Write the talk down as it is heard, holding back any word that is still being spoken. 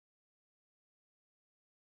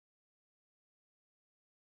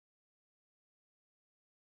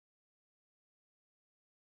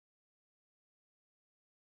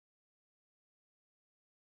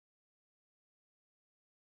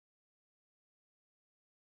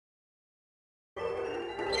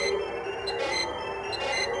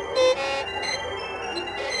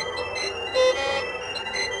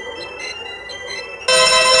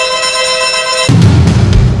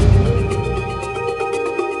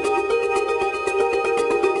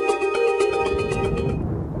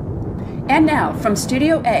And now, from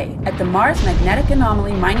Studio A at the Mars Magnetic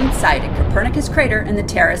Anomaly Mining Site at Copernicus Crater in the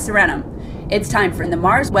Terra Serenum, it's time for the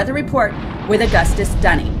Mars Weather Report with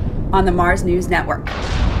Dr.Dunning on the Mars News Network.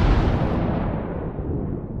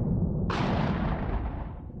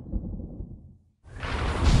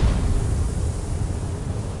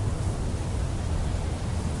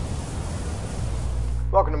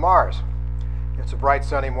 Welcome to Mars. It's a bright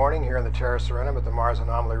sunny morning here in the Terra Serenum at the Mars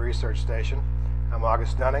Anomaly Research Station. I'm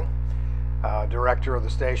Dr.Dunning, director of the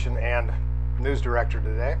station and news director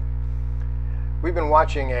today. We've been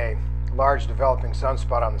watching a large developing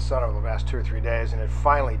sunspot on the sun over the last 2 or 3 days, and it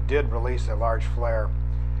finally did release a large flare.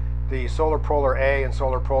 The solar polar A and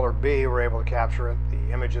solar polar B were able to capture it,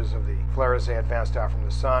 the images of the flare as they advanced out from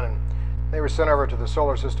the sun, and they were sent over to the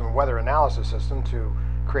Solar System Weather Analysis System to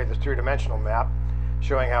create this three-dimensional map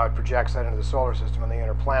showing how it projects that into the solar system and the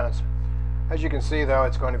inner planets. As you can see, though,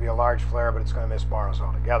 it's going to be a large flare, but it's going to miss Mars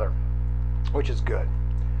altogether, which is good.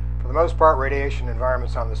 For the most part, radiation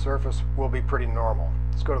environments on the surface will be pretty normal.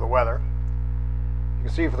 Let's go to the weather. You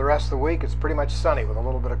can see for the rest of the week, it's pretty much sunny with a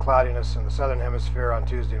little bit of cloudiness in the southern hemisphere on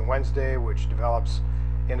Tuesday and Wednesday, which develops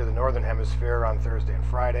into the northern hemisphere on Thursday and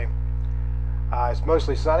Friday. It's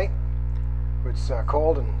mostly sunny. It's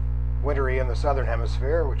cold and wintry in the southern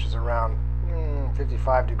hemisphere, which is around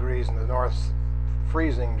 55 degrees in the north,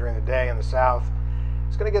 freezing during the day in the south.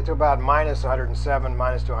 It's going to get to about minus 107,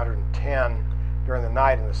 minus to 110 during the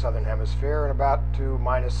night in the southern hemisphere, and about to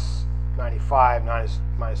minus 95,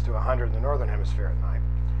 minus to 100 in the northern hemisphere at night.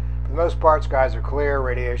 For the most part, skies are clear,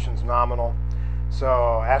 radiation's nominal, so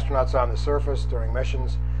astronauts on the surface during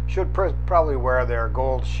missions should probably wear their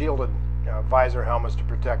gold shielded visor helmets to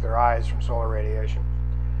protect their eyes from solar radiation.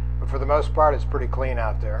 But for the most part, it's pretty clean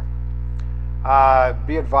out there.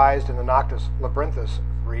 Be advised in the Noctis Labyrinthus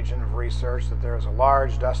region of research that there is a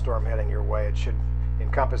large dust storm heading your way. It should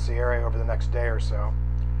encompass the area over the next day or so.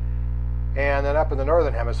 And then up in the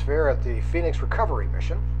northern hemisphere at the Phoenix recovery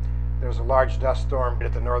mission, there's a large dust storm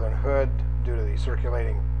at the northern hood due to the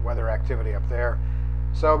circulating weather activity up there.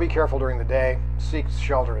 So be careful during the day, seek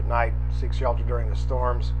shelter at night, seek shelter during the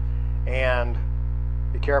storms, and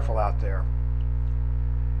be careful out there.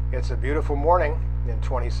 It's a beautiful morning in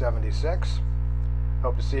 2076.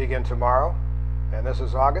 Hope to see you again tomorrow. And this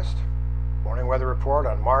is August, Morning Weather Report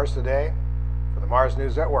on Mars Today for the Mars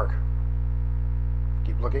News Network.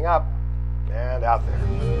 Keep looking up and out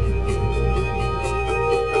there.